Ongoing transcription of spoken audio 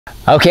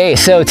Okay,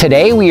 so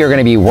today we are going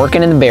to be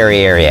working in the berry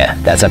area.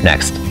 That's up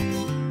next.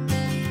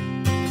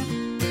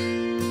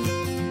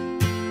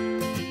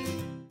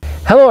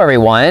 Hello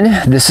everyone,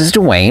 this is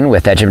Dwayne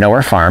with Edge of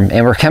Nowhere Farm,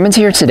 and we're coming to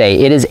you today.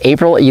 It is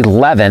April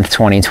 11th,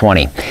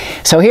 2020.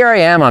 So here I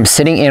am, I'm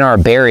sitting in our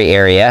berry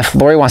area.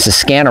 Lori wants to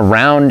scan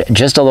around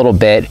just a little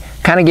bit,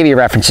 kind of give you a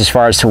reference as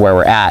far as to where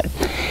we're at.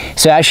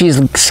 So as she's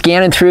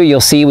scanning through,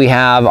 you'll see we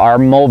have our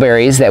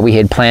mulberries that we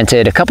had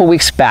planted a couple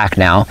weeks back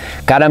now.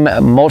 Got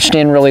them mulched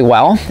in really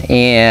well,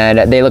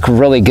 and they look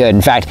really good.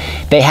 In fact,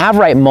 they have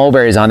ripe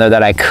mulberries on there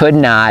that I could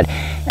not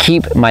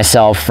keep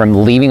myself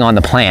from leaving on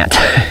the plant.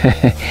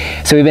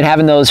 So we've been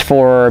having those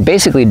for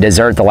basically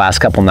dessert the last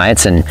couple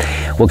nights, and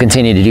we'll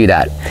continue to do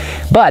that.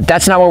 But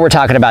that's not what we're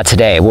talking about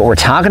today. What we're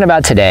talking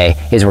about today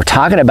is we're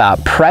talking about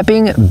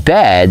prepping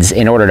beds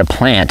in order to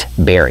plant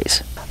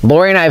berries.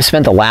 Lori and I have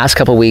spent the last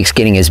couple weeks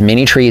getting as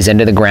many trees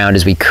into the ground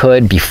as we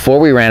could before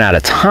we ran out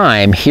of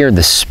time here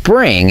this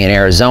spring in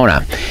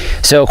Arizona.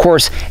 So of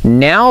course,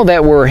 now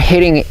that we're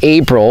hitting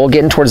April,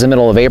 getting towards the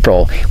middle of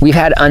April, we've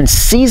had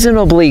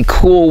unseasonably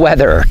cool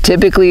weather.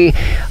 Typically,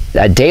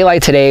 a day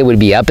like today would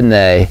be up in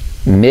the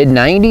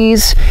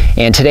mid-90s,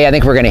 and today I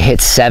think we're going to hit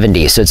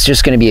 70, so it's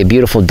just going to be a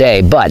beautiful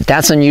day, but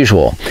that's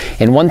unusual.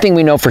 And one thing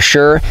we know for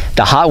sure,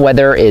 the hot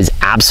weather is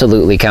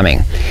absolutely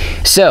coming.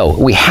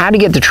 So we had to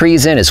get the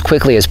trees in as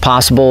quickly as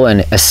possible,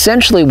 and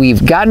essentially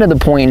we've gotten to the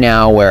point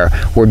now where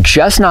we're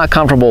just not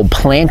comfortable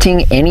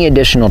planting any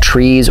additional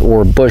trees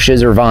or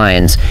bushes or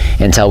vines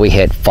until we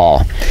hit fall.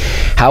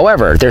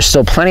 However, there's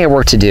still plenty of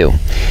work to do.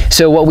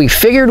 So what we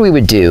figured we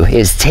would do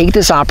is take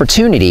this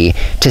opportunity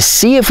to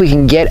see if we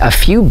can get a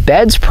few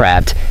beds prepped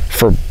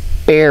for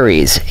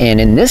berries, and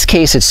in this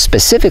case it's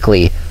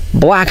specifically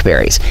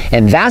blackberries,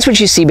 and that's what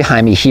you see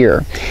behind me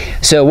here.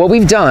 So what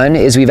we've done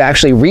is we've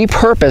actually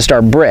repurposed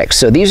our bricks.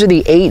 So these are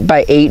the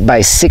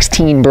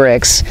 8x8x16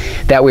 bricks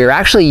that we're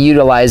actually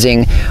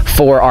utilizing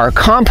for our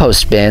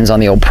compost bins on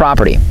the old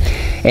property.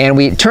 And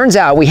it turns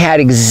out we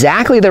had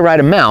exactly the right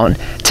amount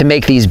to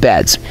make these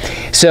beds.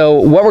 So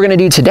what we're going to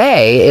do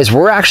today is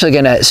we're actually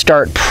going to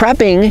start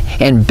prepping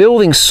and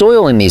building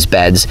soil in these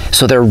beds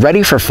so they're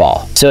ready for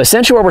fall. So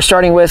essentially what we're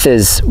starting with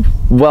is,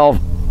 well,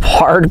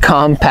 hard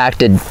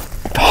compacted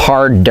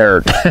hard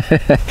dirt.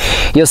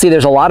 You'll see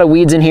there's a lot of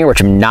weeds in here,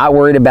 which I'm not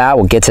worried about.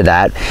 We'll get to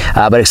that.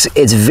 But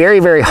it's very,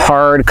 very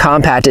hard,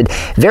 compacted,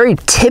 very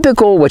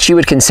typical what you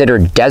would consider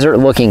desert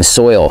looking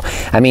soil.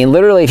 I mean,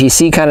 literally, if you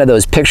see kind of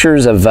those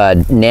pictures of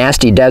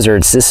nasty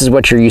deserts, this is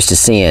what you're used to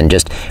seeing,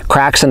 just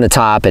cracks on the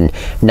top and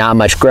not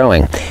much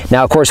growing.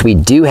 Now, of course, we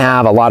do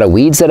have a lot of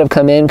weeds that have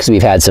come in because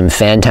we've had some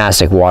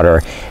fantastic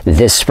water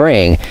this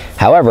spring.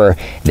 However,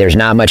 there's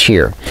not much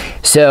here.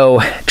 So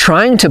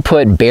trying to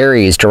put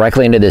berries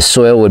directly into this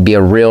soil would be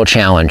a real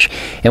challenge.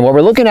 And what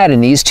we're looking at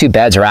in these two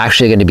beds are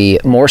actually going to be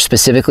more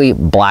specifically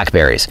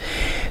blackberries.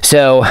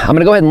 So I'm going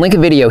to go ahead and link a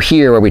video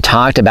here where we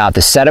talked about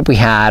the setup we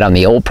had on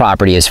the old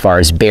property as far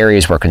as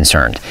berries were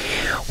concerned.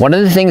 One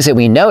of the things that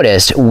we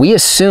noticed, we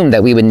assumed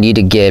that we would need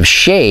to give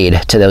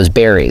shade to those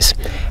berries.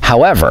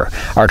 However,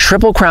 our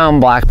Triple Crown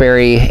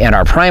blackberry and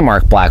our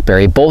Primark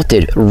blackberry both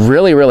did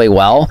really, really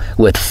well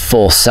with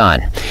full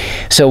sun.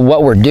 So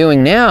what we're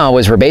doing now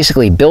is we're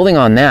basically building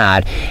on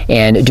that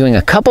and doing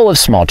a couple of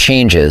small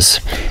changes.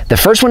 The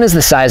first one is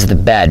the size of the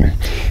bed.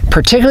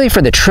 Particularly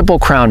for the Triple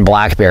Crown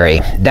blackberry,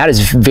 that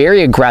is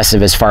very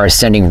aggressive as far as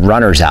sending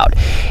runners out.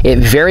 It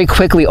very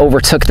quickly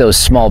overtook those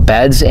small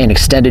beds and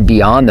extended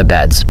beyond the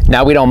beds.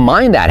 Now, we don't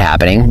mind that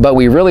happening, but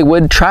we really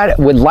would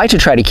like to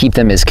try to keep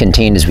them as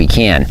contained as we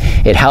can.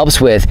 It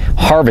helps with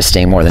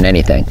harvesting more than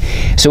anything.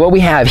 So what we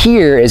have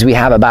here is we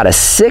have about a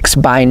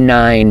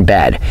 6x9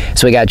 bed.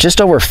 So we got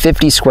just over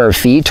 50 square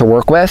feet to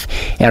work with,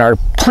 and our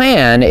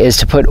plan is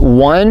to put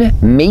one,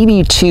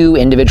 maybe two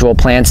individual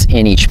plants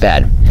in each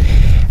bed.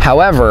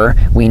 However,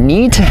 we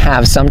need to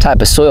have some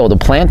type of soil to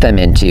plant them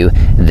into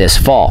this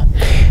fall.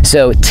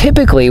 So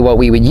typically what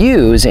we would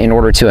use in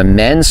order to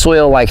amend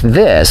soil like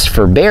this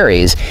for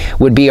berries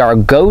would be our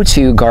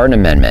go-to garden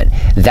amendment.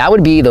 That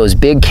would be those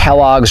big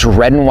Kellogg's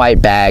red and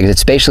white bags.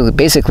 It's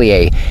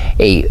basically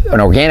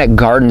an organic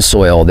garden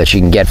soil that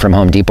you can get from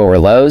Home Depot or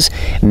Lowe's.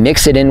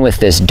 Mix it in with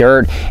this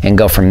dirt and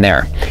go from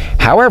there.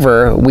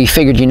 However, we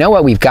figured, you know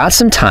what, we've got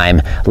some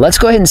time. Let's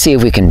go ahead and see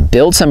if we can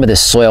build some of this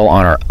soil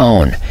on our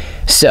own.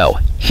 So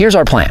here's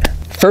our plan.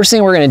 First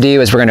thing we're going to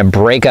do is we're going to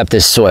break up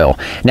this soil.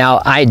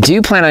 Now, I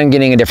do plan on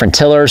getting a different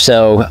tiller,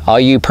 so all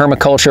you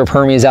permaculture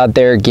permies out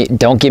there,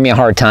 don't give me a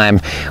hard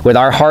time. With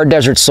our hard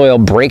desert soil,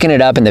 breaking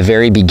it up in the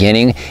very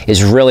beginning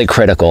is really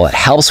critical. It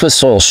helps with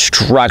soil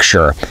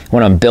structure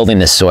when I'm building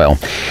this soil.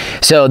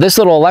 So this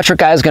little electric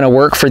guy is going to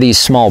work for these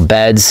small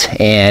beds,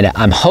 and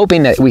I'm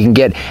hoping that we can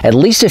get at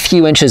least a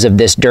few inches of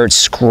this dirt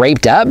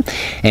scraped up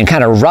and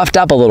kind of roughed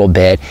up a little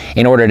bit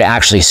in order to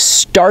actually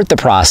start the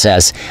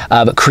process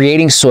of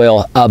creating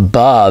soil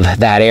above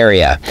that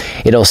area.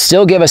 It'll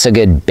still give us a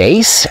good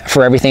base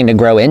for everything to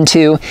grow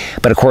into,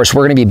 but of course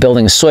we're going to be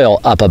building soil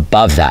up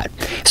above that.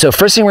 So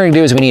first thing we're going to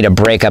do is we need to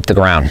break up the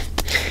ground.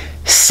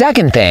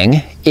 Second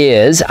thing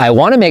is I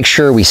want to make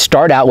sure we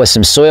start out with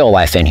some soil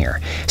life in here.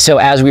 So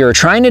as we were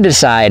trying to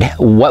decide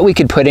what we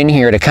could put in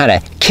here to kind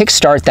of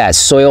kickstart that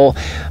soil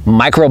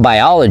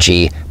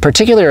microbiology,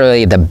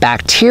 particularly the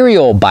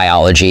bacterial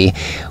biology,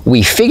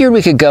 we figured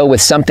we could go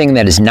with something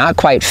that is not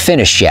quite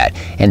finished yet.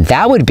 And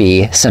that would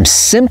be some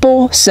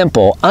simple,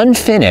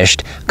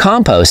 unfinished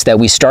compost that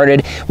we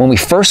started when we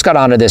first got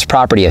onto this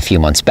property a few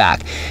months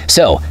back.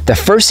 So the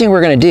first thing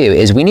we're going to do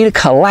is we need to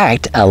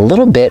collect a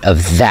little bit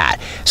of that.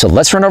 So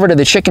let's run over to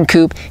the chicken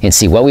coop and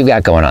see what we've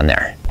got going on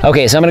there.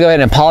 Okay, so I'm gonna go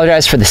ahead and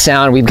apologize for the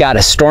sound. We've got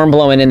a storm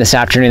blowing in this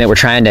afternoon that we're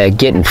trying to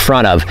get in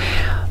front of.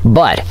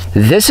 But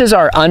this is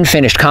our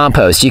unfinished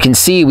compost. You can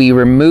see we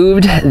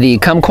removed the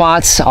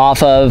kumquats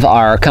off of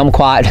our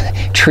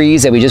kumquat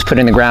trees that we just put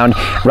in the ground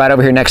right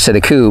over here next to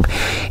the coop.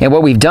 And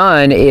what we've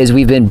done is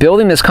we've been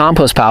building this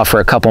compost pile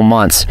for a couple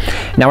months.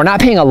 Now we're not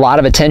paying a lot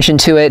of attention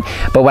to it,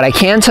 but what I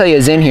can tell you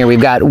is in here,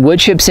 we've got wood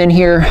chips in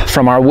here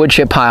from our wood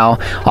chip pile.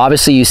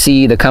 Obviously you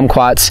see the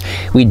kumquats.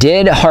 We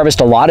did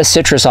harvest a lot of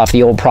citrus off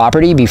the old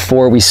property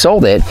before we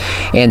sold it.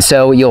 And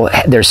so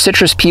there's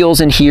citrus peels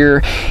in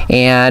here,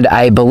 and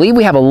I believe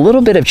we have a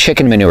little bit of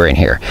chicken manure in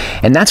here,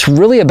 and that's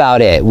really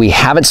about it. We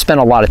haven't spent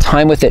a lot of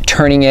time with it,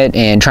 turning it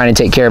and trying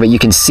to take care of it. You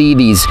can see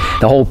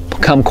the whole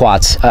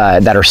kumquats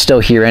that are still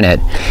here in it.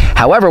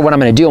 However, what I'm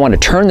going to do, I want to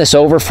turn this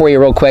over for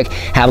you real quick,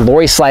 have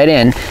Lori slide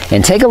in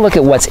and take a look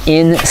at what's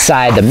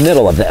inside the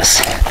middle of this.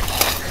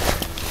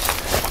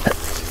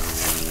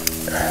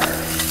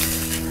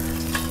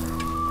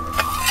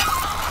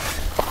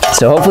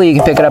 So hopefully you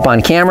can pick it up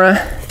on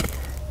camera,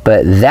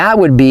 but that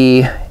would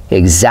be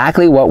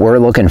exactly what we're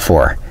looking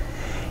for.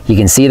 You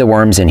can see the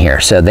worms in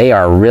here. So they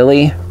are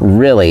really,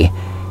 really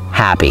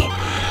happy.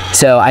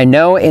 So I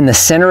know in the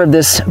center of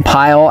this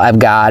pile, I've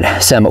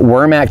got some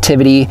worm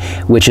activity,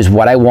 which is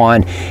what I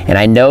want. And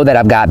I know that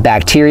I've got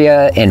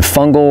bacteria and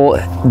fungal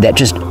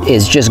that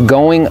is just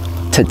going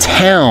to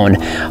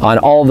town on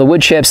all the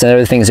wood chips and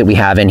other things that we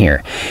have in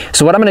here.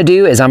 So what I'm going to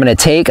do is I'm going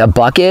to take a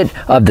bucket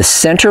of the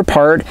center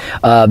part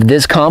of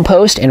this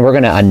compost, and we're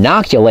going to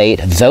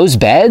inoculate those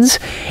beds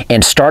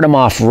and start them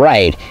off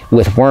right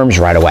with worms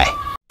right away.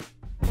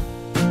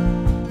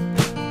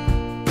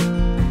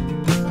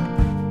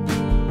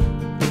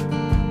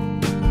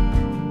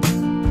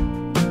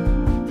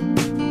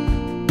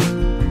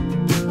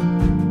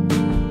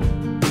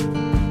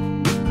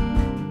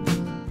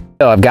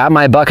 So I've got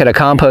my bucket of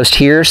compost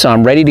here, so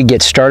I'm ready to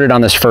get started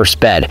on this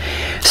first bed.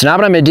 So now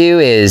what I'm gonna do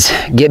is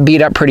get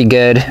beat up pretty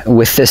good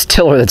with this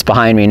tiller that's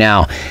behind me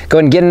now. Go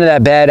ahead and get into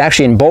that bed,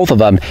 actually in both of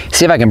them,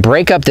 see if I can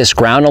break up this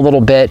ground a little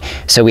bit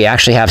so we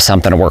actually have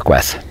something to work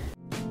with.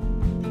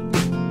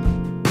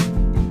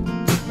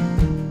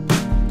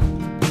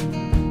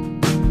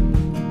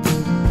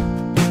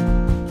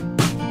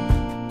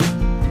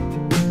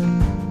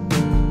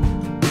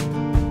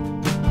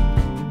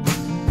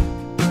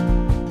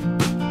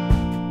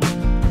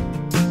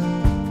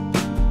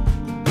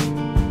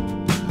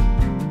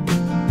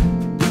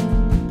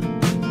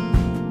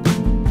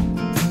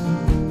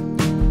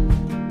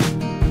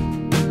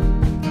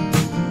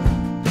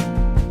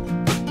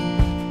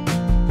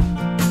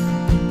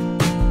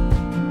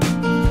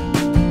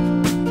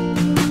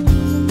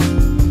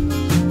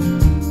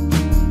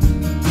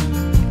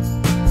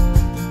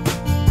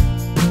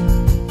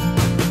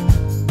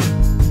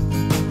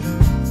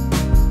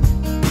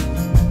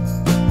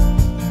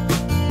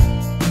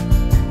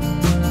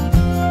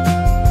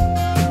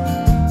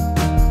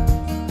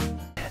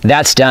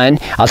 That's done.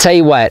 I'll tell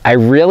you what, I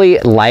really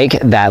like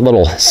that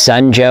little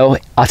Sun Joe.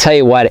 I'll tell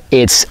you what,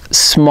 it's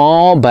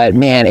small, but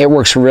man, it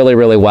works really,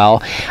 really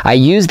well. I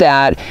use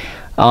that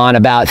on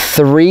about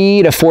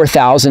 3,000 to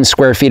 4,000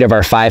 square feet of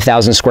our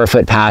 5,000 square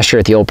foot pasture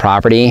at the old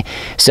property.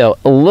 So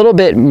a little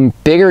bit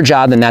bigger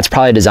job than that's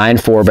probably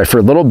designed for, but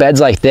for little beds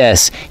like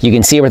this, you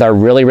can see with our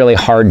really, really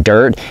hard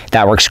dirt,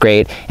 that works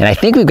great. And I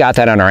think we've got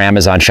that on our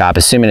Amazon shop,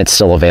 assuming it's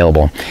still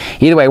available.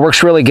 Either way, it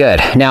works really good.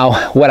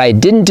 Now, what I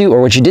didn't do,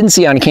 or what you didn't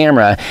see on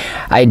camera,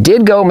 I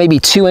did go maybe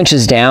 2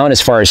 inches down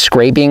as far as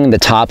scraping the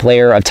top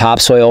layer of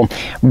topsoil,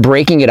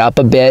 breaking it up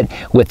a bit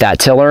with that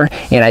tiller.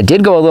 And I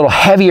did go a little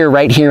heavier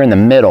right here in the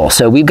middle.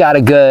 So we've got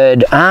a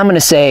good, I'm gonna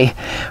say,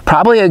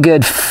 probably a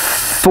good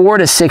 4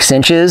 to 6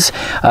 inches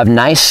of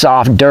nice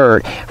soft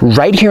dirt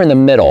right here in the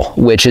middle,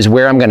 which is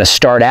where I'm gonna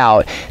start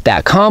out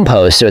that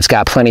compost, so it's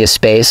got plenty of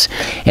space.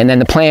 And then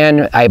the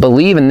plan, I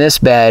believe in this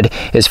bed,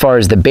 as far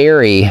as the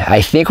berry,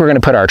 I think we're gonna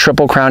put our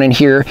triple crown in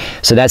here,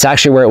 so that's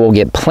actually where it will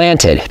get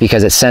planted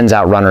because it sends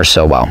out runners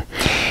so well.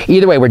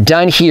 Either way, we're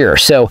done here.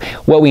 So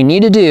what we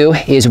need to do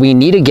is we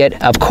need to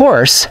get, of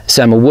course,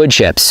 some wood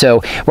chips.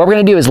 So what we're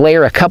gonna do is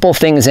layer a couple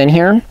things in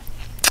here.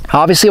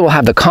 Obviously, we'll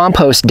have the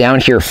compost down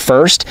here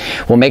first.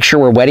 We'll make sure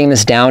we're wetting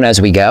this down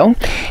as we go.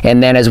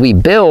 And then as we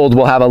build,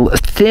 we'll have a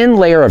thin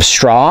layer of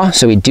straw.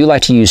 So we do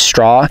like to use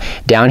straw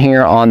down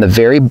here on the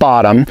very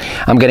bottom.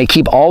 I'm going to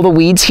keep all the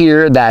weeds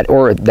here that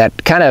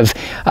kind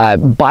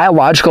of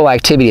biological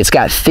activity. It's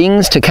got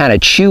things to kind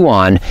of chew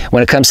on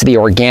when it comes to the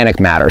organic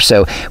matter.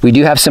 So we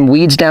do have some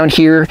weeds down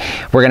here.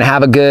 We're going to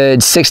have a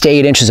good 6 to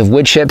 8 inches of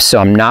wood chips, so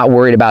I'm not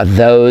worried about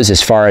those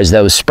as far as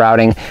those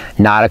sprouting.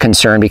 Not a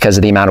concern because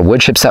of the amount of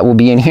wood chips that will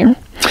be in here.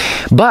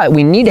 But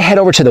we need to head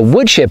over to the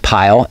wood chip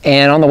pile,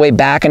 and on the way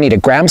back I need to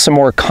grab some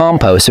more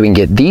compost so we can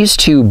get these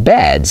 2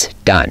 beds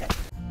done.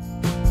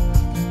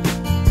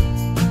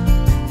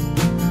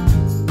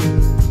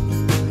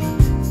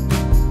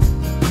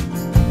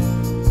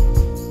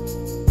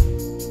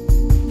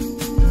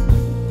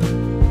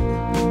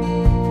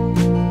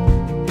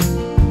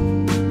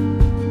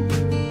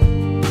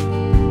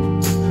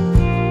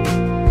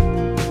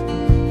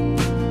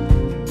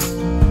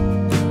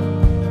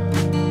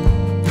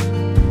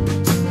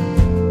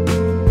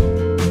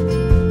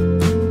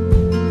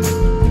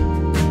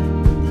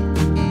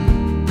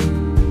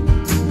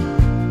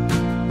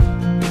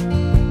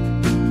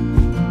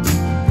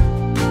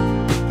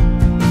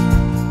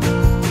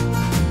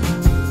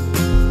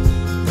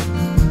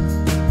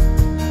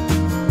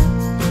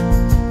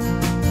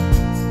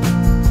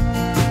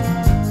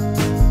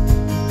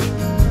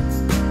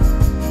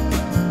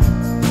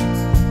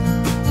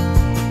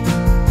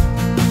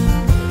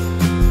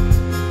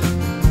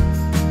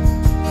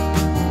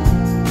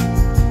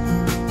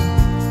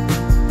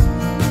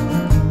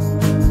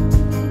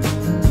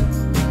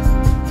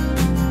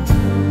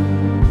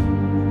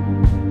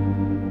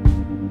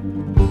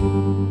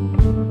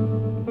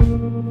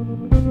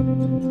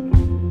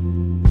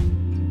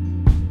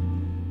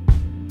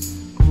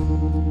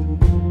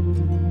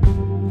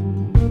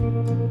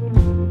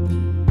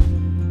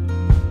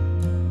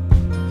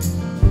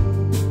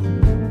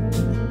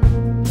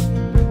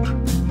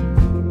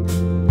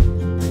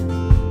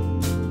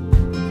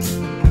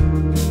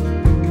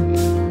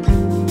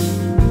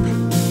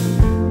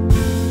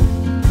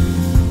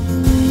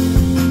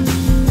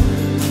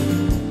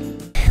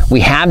 We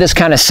have this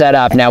kind of set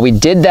up. Now we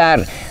did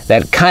that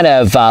kind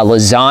of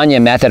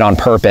lasagna method on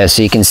purpose.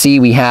 So you can see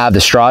we have the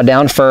straw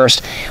down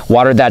first,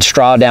 watered that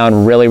straw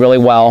down really, really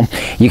well.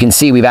 You can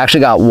see we've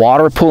actually got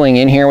water pooling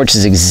in here, which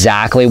is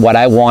exactly what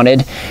I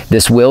wanted.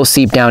 This will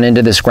seep down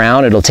into this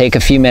ground. It'll take a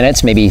few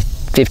minutes, maybe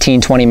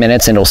 15-20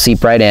 minutes, and it'll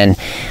seep right in.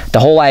 The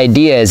whole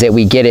idea is that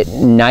we get it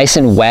nice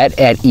and wet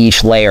at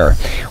each layer.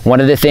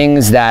 One of the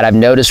things that I've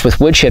noticed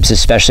with wood chips,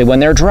 especially when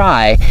they're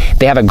dry,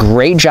 they have a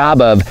great job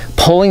of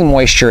pulling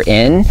moisture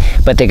in,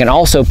 but they can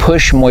also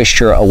push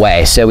moisture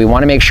away. So we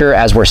want to make sure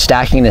as we're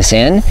stacking this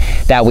in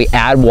that we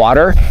add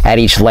water at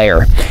each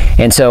layer.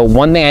 And so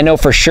one thing I know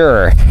for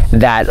sure,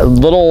 that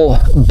little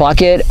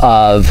bucket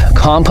of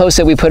compost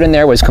that we put in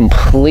there was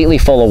completely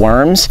full of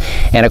worms.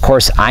 And of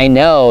course, I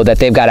know that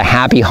they've got a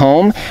happy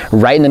home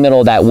right in the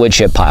middle of that wood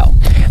chip pile.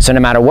 So no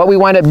matter what we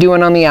wind up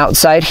doing on the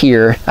outside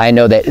here, I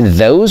know that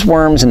those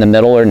worms in the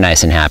middle are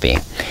nice and happy.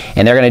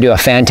 And they're going to do a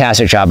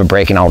fantastic job of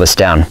breaking all this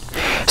down.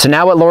 So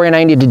now what Lori and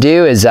I need to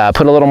do is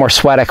put a little more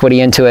sweat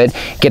equity into it,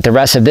 get the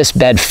rest of this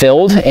bed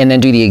filled, and then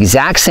do the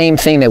exact same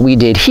thing that we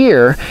did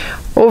here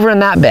over in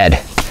that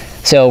bed.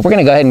 So we're going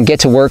to go ahead and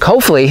get to work,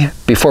 hopefully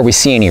before we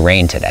see any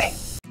rain today.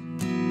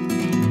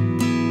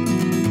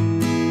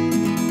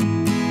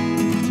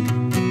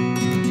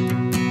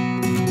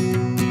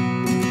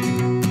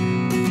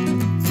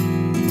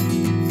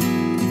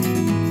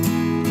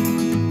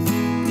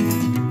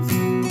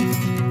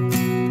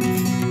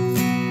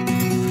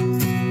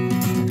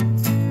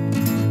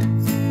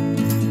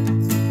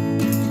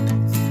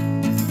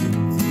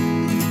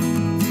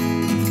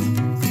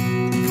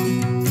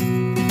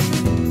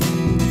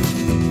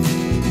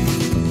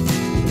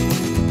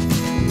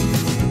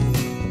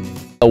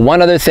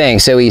 One other thing,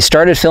 so we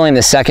started filling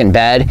the second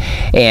bed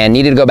and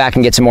needed to go back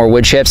and get some more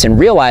wood chips, and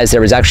realized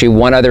there was actually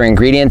one other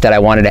ingredient that I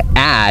wanted to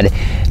add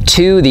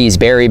to these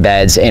berry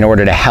beds in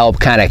order to help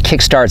kind of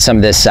kickstart some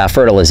of this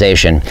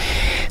fertilization.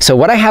 So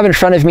what I have in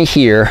front of me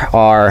here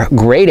are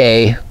grade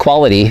A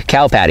quality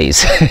cow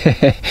patties.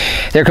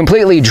 They're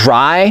completely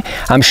dry.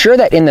 I'm sure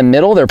that in the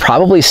middle they're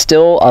probably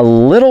still a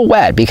little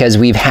wet because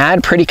we've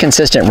had pretty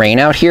consistent rain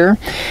out here.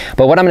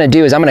 But what I'm going to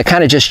do is I'm going to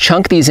kind of just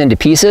chunk these into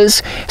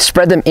pieces,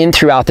 spread them in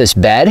throughout this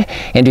bed,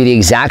 and do the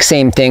exact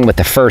same thing with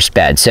the first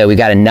bed. So we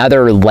got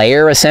another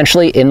layer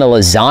essentially in the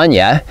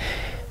lasagna.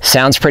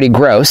 Sounds pretty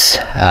gross,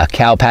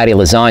 cow patty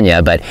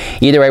lasagna, but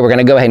either way, we're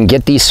gonna go ahead and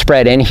get these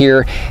spread in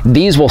here.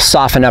 These will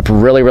soften up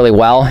really, really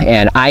well,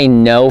 and I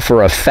know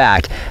for a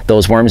fact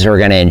those worms are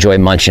gonna enjoy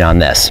munching on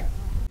this.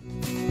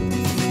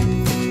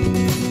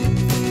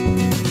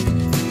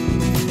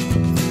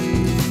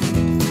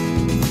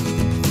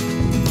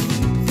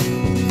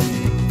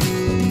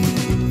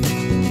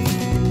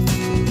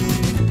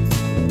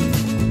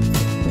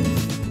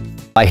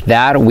 Like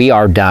that, we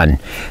are done.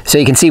 So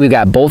you can see we've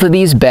got both of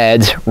these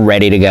beds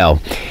ready to go.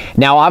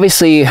 Now,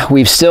 obviously,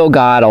 we've still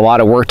got a lot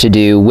of work to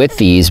do with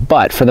these,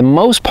 but for the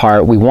most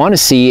part, we want to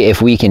see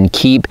if we can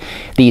keep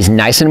these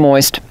nice and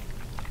moist.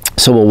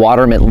 So we'll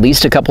water them at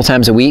least a couple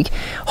times a week.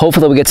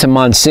 Hopefully we'll get some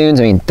monsoons.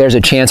 I mean, there's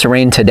a chance of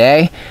rain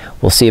today.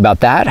 We'll see about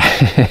that.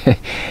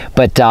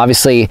 But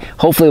obviously,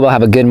 hopefully we'll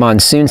have a good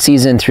monsoon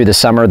season through the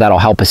summer. That'll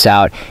help us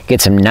out. Get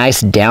some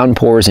nice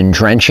downpours and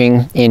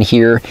drenching in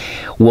here.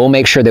 We'll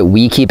make sure that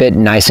we keep it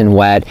nice and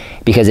wet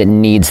because it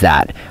needs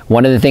that.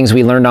 One of the things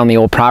we learned on the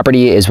old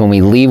property is when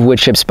we leave wood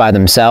chips by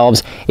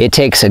themselves, it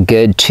takes a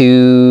good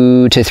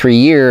 2 to 3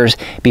 years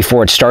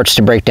before it starts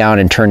to break down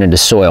and turn into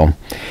soil.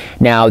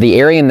 Now, the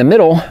area in the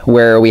middle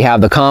where we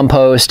have the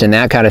compost and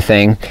that kind of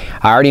thing,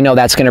 I already know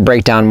that's going to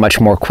break down much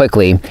more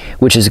quickly,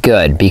 which is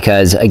good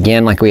because,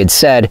 again, like we had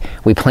said,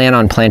 we plan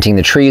on planting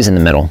the trees in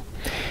the middle.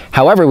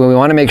 However, we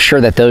want to make sure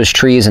that those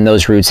trees and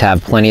those roots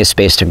have plenty of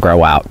space to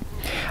grow out.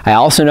 I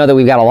also know that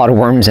we've got a lot of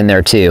worms in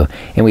there too,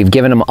 and we've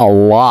given them a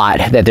lot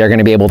that they're going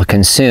to be able to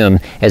consume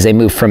as they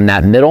move from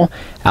that middle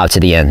out to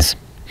the ends.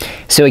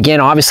 So again,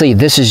 obviously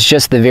this is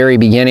just the very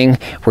beginning.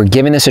 We're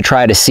giving this a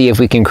try to see if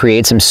we can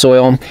create some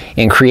soil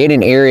and create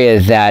an area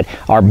that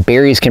our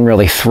berries can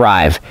really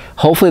thrive.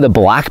 Hopefully the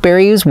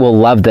blackberries will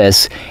love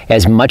this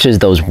as much as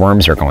those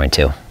worms are going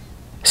to.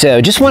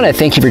 So just want to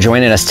thank you for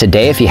joining us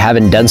today. If you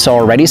haven't done so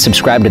already,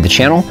 subscribe to the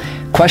channel.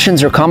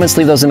 Questions or comments,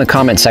 leave those in the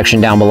comment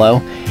section down below.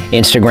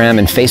 Instagram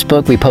and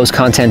Facebook, we post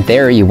content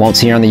there you won't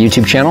see here on the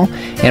YouTube channel.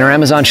 And our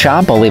Amazon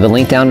shop, I'll leave a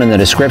link down in the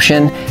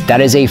description. That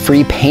is a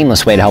free,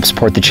 painless way to help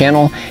support the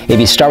channel.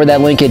 If you start with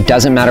that link, it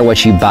doesn't matter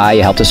what you buy,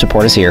 you help to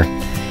support us here.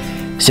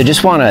 So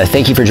just want to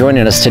thank you for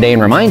joining us today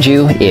and remind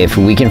you, if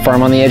we can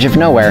farm on the edge of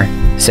nowhere,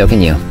 so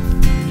can you.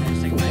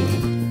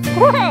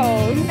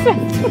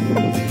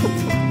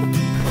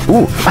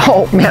 Ooh,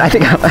 oh man, I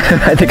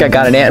think I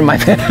got an ant in my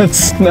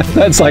pants.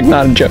 That's like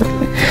not a joke.